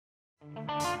Are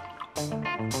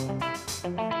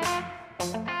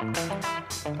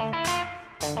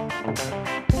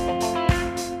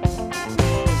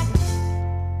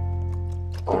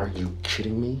you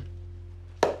kidding me?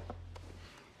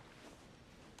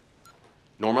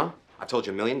 Norma, I've told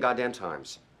you a million goddamn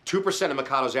times. 2% of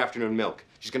Mikado's afternoon milk.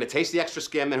 She's gonna taste the extra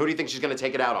skim, and who do you think she's gonna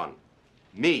take it out on?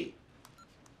 Me.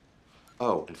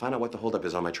 Oh, and find out what the holdup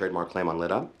is on my trademark claim on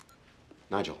Litt.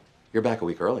 Nigel, you're back a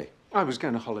week early. I was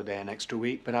going to holiday an extra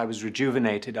week, but I was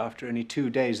rejuvenated after only 2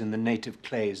 days in the native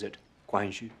clays at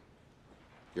Guangzhou.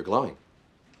 You're glowing.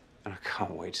 And I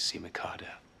can't wait to see Mikado.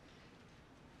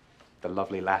 The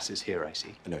lovely lass is here, I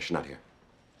see. No, she's not here.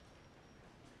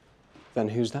 Then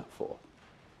who's that for?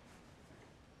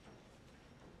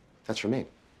 That's for me.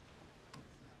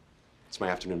 It's my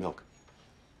afternoon milk.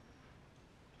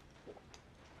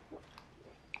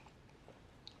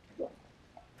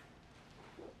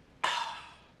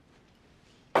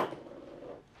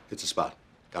 It's a spot.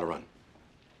 Gotta run.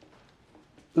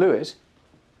 Louis?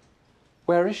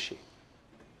 Where is she?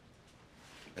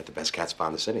 At the best cat spa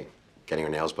in the city. Getting her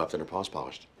nails buffed and her paws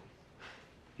polished.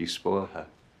 You spoil her.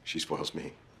 She spoils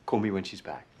me. Call me when she's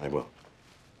back. I will.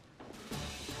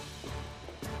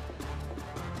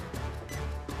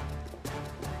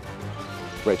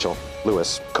 Rachel,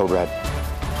 Louis, Code Red.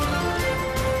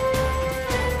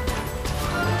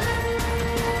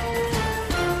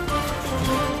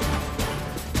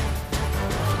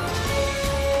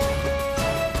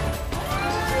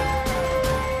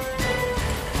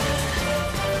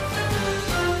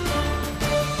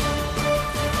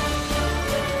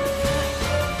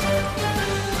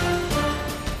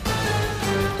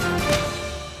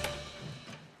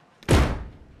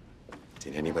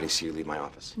 Did anybody see you leave my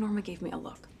office? Norma gave me a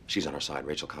look. She's on our side.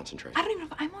 Rachel, concentrate. I don't even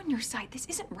know if I'm on your side. This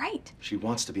isn't right. She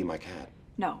wants to be my cat.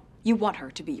 No, you want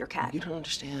her to be your cat. You don't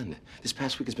understand. This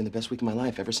past week has been the best week of my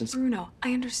life ever since... Bruno,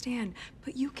 I understand,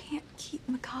 but you can't keep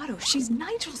Mikado. She's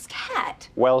Nigel's cat.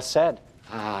 Well said.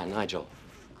 Ah, Nigel.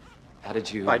 How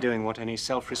did you... By doing what any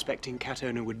self-respecting cat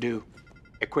owner would do.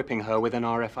 Equipping her with an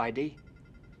RFID.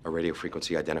 A radio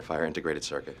frequency identifier integrated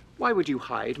circuit. Why would you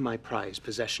hide my prized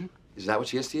possession? Is that what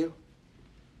she is to you?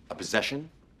 A possession?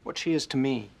 What she is to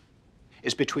me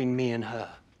is between me and her.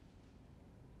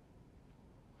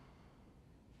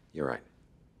 You're right.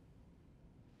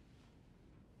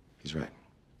 He's right.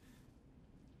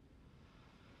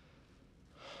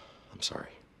 I'm sorry.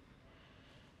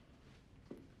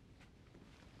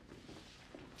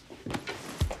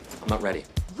 I'm not ready.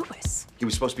 Louis. He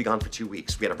was supposed to be gone for 2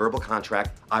 weeks. We had a verbal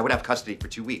contract. I would have custody for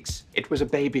 2 weeks. It was a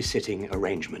babysitting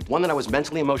arrangement. One that I was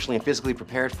mentally, emotionally, and physically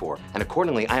prepared for. And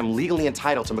accordingly, I am legally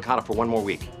entitled to Mikado for 1 more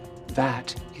week.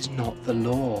 That is not the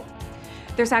law.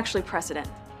 There's actually precedent.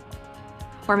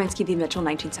 Warminski v. Mitchell,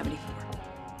 1974.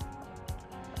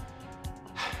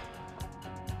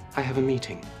 I have a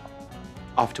meeting,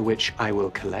 after which I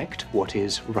will collect what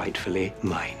is rightfully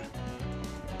mine.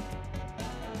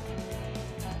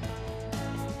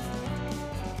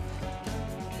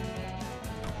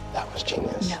 That was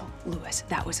genius. No, Louis,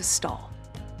 that was a stall.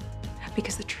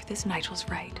 Because the truth is, Nigel's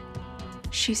right.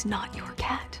 She's not your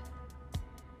cat.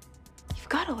 You've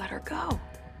got to let her go.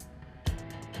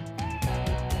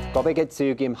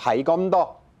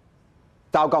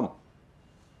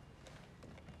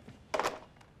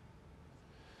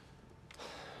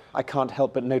 I can't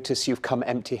help but notice you've come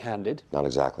empty-handed. Not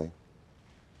exactly.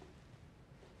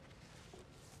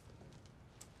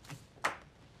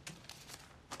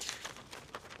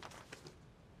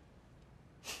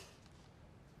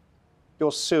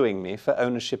 You're suing me for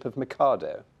ownership of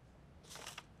Mikado.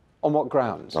 On what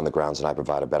grounds? On the grounds that I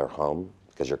provide a better home,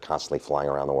 because you're constantly flying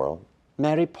around the world.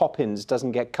 Mary Poppins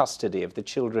doesn't get custody of the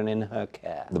children in her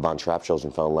care. The Von Trapp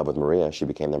children fell in love with Maria. She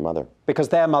became their mother. Because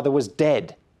their mother was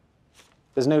dead.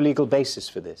 There's no legal basis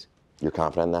for this. You're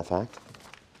confident in that fact?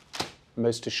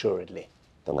 Most assuredly.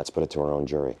 Then let's put it to our own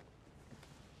jury.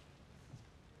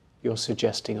 You're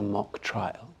suggesting a mock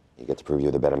trial? You get to prove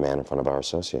you're the better man in front of our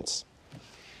associates.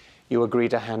 You agree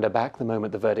to hand her back the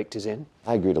moment the verdict is in?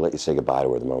 I agree to let you say goodbye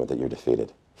to her the moment that you're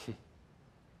defeated.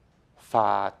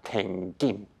 Fa Teng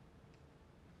Gim.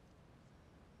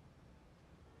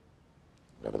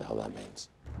 Whatever the hell that means.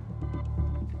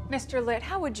 Mr. Litt,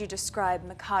 how would you describe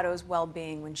Mikado's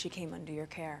well-being when she came under your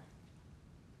care?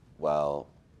 Well,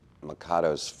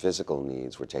 Mikado's physical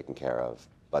needs were taken care of,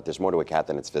 but there's more to a cat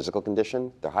than its physical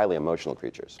condition. They're highly emotional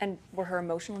creatures. And were her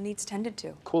emotional needs tended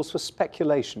to? Calls for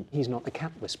speculation. He's not the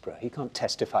cat whisperer. He can't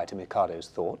testify to Mikado's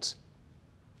thoughts,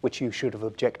 which you should have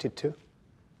objected to.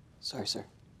 Sorry, sir.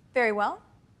 Very well.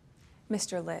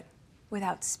 Mr. Litt,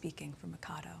 without speaking for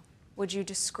Mikado, Would you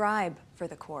describe for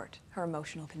the court her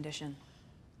emotional condition?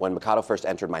 When Mikado first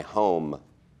entered my home,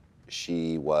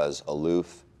 she was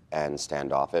aloof and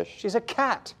standoffish. She's a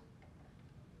cat.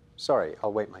 Sorry,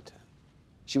 I'll wait my turn.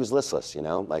 She was listless, you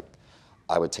know? Like,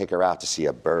 I would take her out to see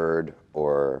a bird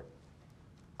or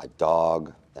a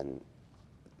dog, and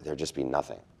there'd just be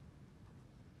nothing.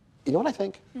 You know what I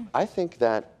think? I think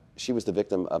that she was the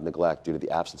victim of neglect due to the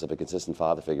absence of a consistent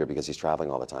father figure because he's traveling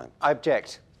all the time. I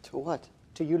object. To what?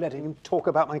 To you letting him talk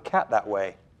about my cat that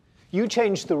way. You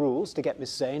changed the rules to get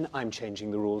Miss Zane. I'm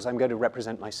changing the rules. I'm going to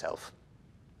represent myself.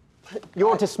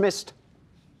 You're dismissed.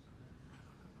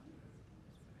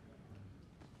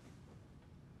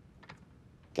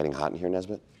 Getting hot in here,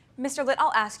 Nesbitt? Mr. Litt,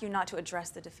 I'll ask you not to address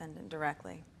the defendant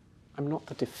directly. I'm not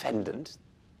the defendant.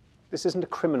 This isn't a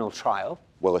criminal trial.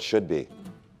 Well, it should be.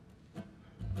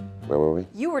 Where were we?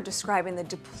 You were describing the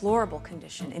deplorable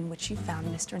condition in which you found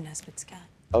Mr. Nesbitt's cat.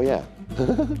 Oh, yeah.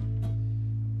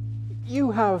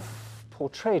 You have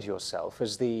portrayed yourself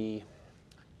as the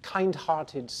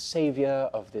kind-hearted savior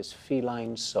of this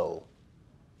feline soul.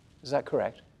 Is that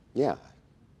correct? Yeah.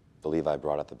 Believe I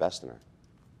brought out the best in her.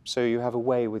 So you have a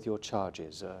way with your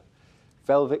charges, a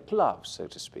velvet glove, so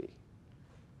to speak.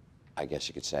 I guess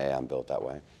you could say I'm built that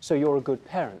way. So you're a good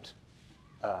parent,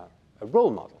 a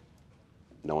role model.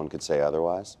 No one could say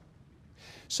otherwise.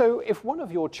 So if one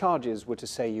of your charges were to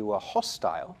say you were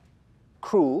hostile,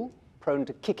 cruel, prone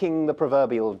to kicking the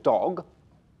proverbial dog,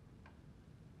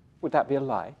 would that be a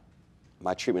lie?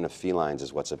 My treatment of felines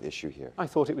is what's of issue here. I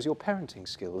thought it was your parenting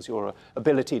skills, your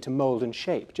ability to mold and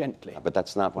shape gently. But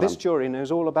that's not what This jury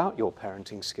knows all about your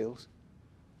parenting skills,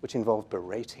 which involve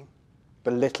berating,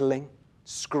 belittling,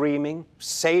 screaming,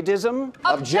 sadism.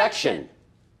 Objection!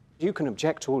 You can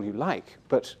object all you like,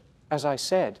 but as I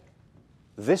said,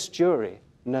 this jury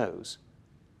knows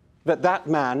that that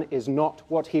man is not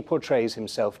what he portrays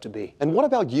himself to be. And what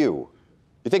about you?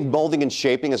 You think molding and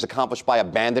shaping is accomplished by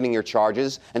abandoning your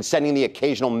charges and sending the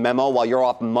occasional memo while you're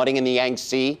off mudding in the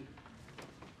Yangtze?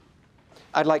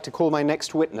 I'd like to call my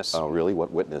next witness. Oh, really?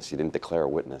 What witness? You didn't declare a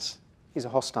witness. He's a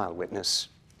hostile witness,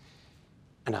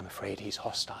 and I'm afraid he's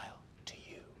hostile to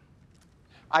you.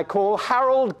 I call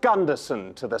Harold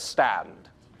Gunderson to the stand.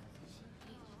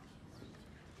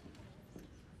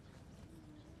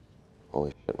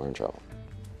 Holy shit, we're in trouble.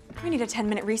 We need a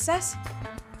 10-minute recess.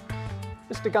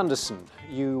 Mr. Gunderson,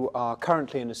 you are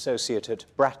currently an associate at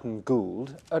Bratton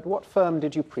Gould. At what firm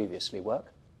did you previously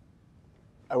work?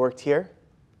 I worked here.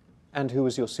 And who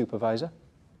was your supervisor?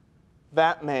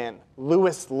 That man,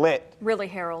 Louis Litt. Really,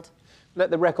 Harold?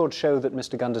 Let the record show that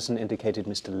Mr. Gunderson indicated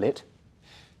Mr. Litt.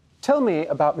 Tell me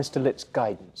about Mr. Litt's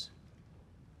guidance.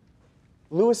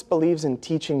 Louis believes in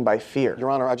teaching by fear.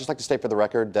 Your Honor, I'd just like to state for the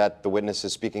record that the witness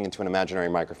is speaking into an imaginary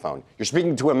microphone. You're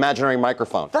speaking to an imaginary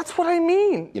microphone. That's what I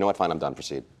mean. You know what? Fine, I'm done.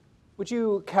 Proceed. Would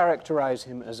you characterize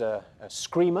him as a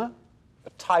screamer, a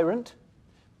tyrant,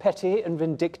 petty and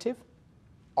vindictive?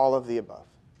 All of the above.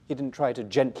 He didn't try to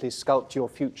gently sculpt your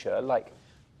future like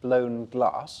blown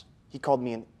glass. He called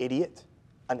me an idiot,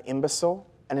 an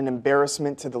imbecile, and an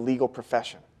embarrassment to the legal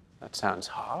profession. That sounds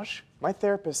harsh. My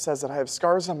therapist says that I have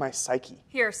scars on my psyche.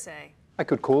 Hearsay. I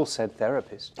could call said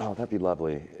therapist. Oh, that'd be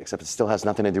lovely, except it still has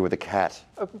nothing to do with the cat.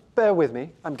 Bear with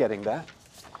me, I'm getting there.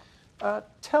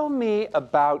 Tell me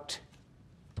about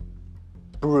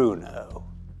Bruno.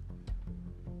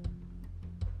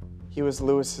 He was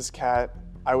Louis's cat.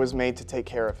 I was made to take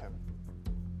care of him.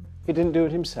 He didn't do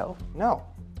it himself? No.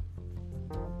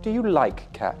 Do you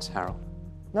like cats, Harold?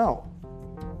 No.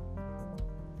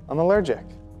 I'm allergic.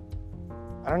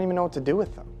 I don't even know what to do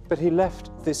with them. But he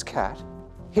left this cat,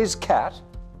 his cat,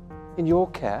 in your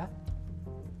care?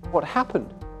 What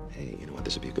happened? Hey, you know what?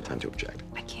 This would be a good time to object.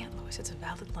 I can't, Louis. It's a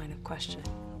valid line of questioning.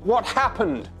 What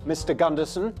happened, Mr.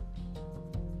 Gunderson?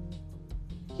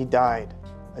 He died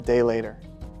a day later.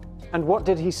 And what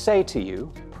did he say to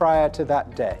you prior to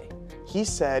that day? He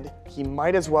said he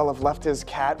might as well have left his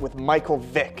cat with Michael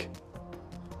Vick.